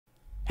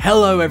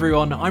Hello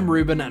everyone, I'm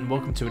Reuben and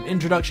welcome to an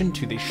introduction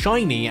to the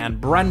shiny and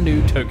brand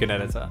new token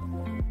editor.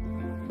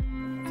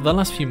 For the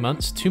last few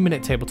months,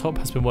 2-Minute Tabletop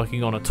has been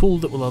working on a tool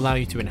that will allow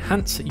you to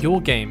enhance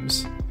your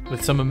games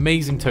with some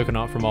amazing token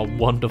art from our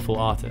wonderful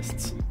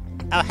artists.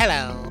 Oh,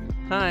 hello.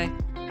 Hi.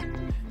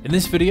 In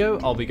this video,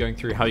 I'll be going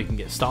through how you can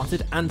get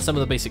started and some of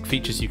the basic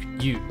features you can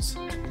use,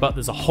 but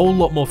there's a whole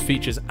lot more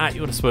features at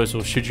your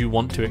disposal should you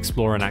want to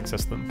explore and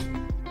access them.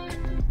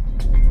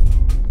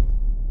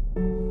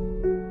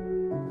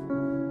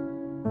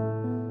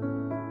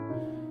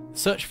 The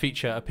search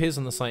feature appears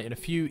on the site in a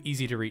few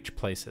easy to reach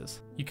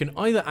places. You can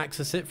either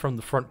access it from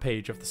the front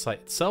page of the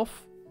site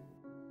itself,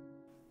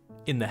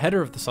 in the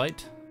header of the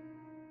site,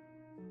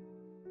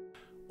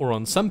 or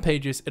on some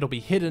pages it'll be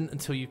hidden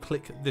until you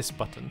click this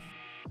button.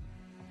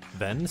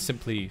 Then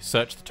simply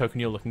search the token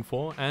you're looking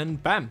for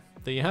and bam,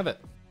 there you have it.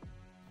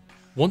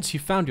 Once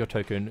you've found your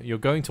token, you're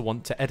going to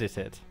want to edit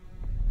it.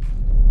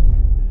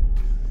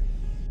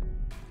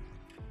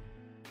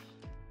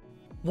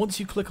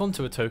 Once you click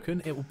onto a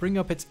token, it will bring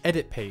up its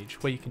edit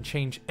page where you can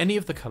change any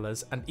of the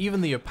colours and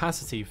even the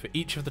opacity for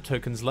each of the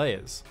token's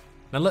layers.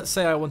 Now let's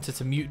say I wanted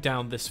to mute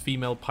down this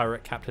female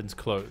pirate captain's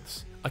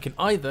clothes. I can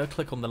either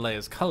click on the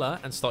layer's colour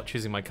and start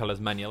choosing my colours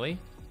manually,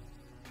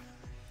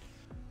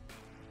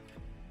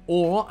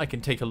 or I can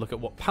take a look at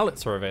what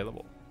palettes are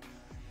available.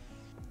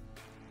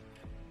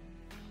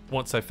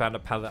 Once I've found a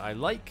palette I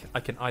like,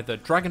 I can either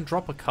drag and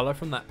drop a colour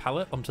from that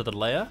palette onto the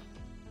layer,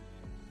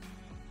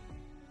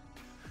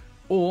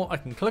 or I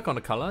can click on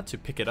a colour to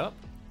pick it up,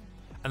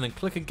 and then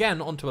click again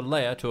onto a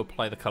layer to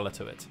apply the colour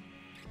to it.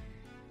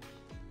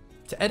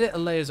 To edit a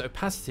layer's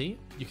opacity,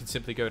 you can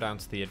simply go down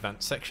to the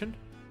advanced section,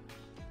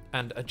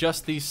 and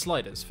adjust these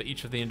sliders for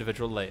each of the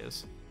individual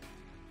layers.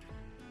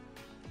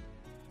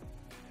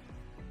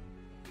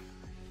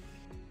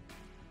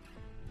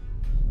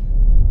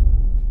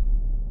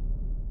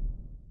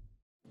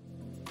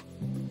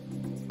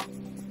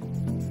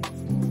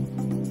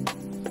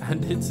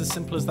 And it's as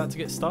simple as that to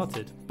get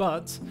started,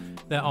 but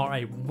there are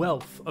a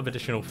wealth of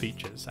additional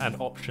features and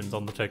options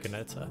on the token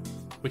editor,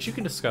 which you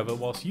can discover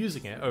whilst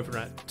using it over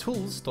at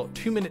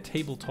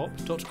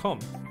tools.2minutetabletop.com,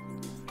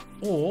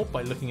 or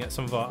by looking at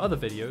some of our other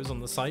videos on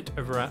the site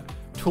over at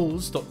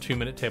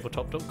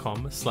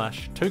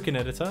tools.2minutetabletop.com/token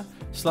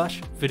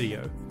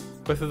editor/video.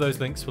 Both of those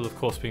links will of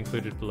course be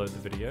included below the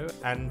video,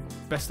 and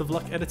best of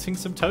luck editing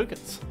some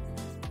tokens!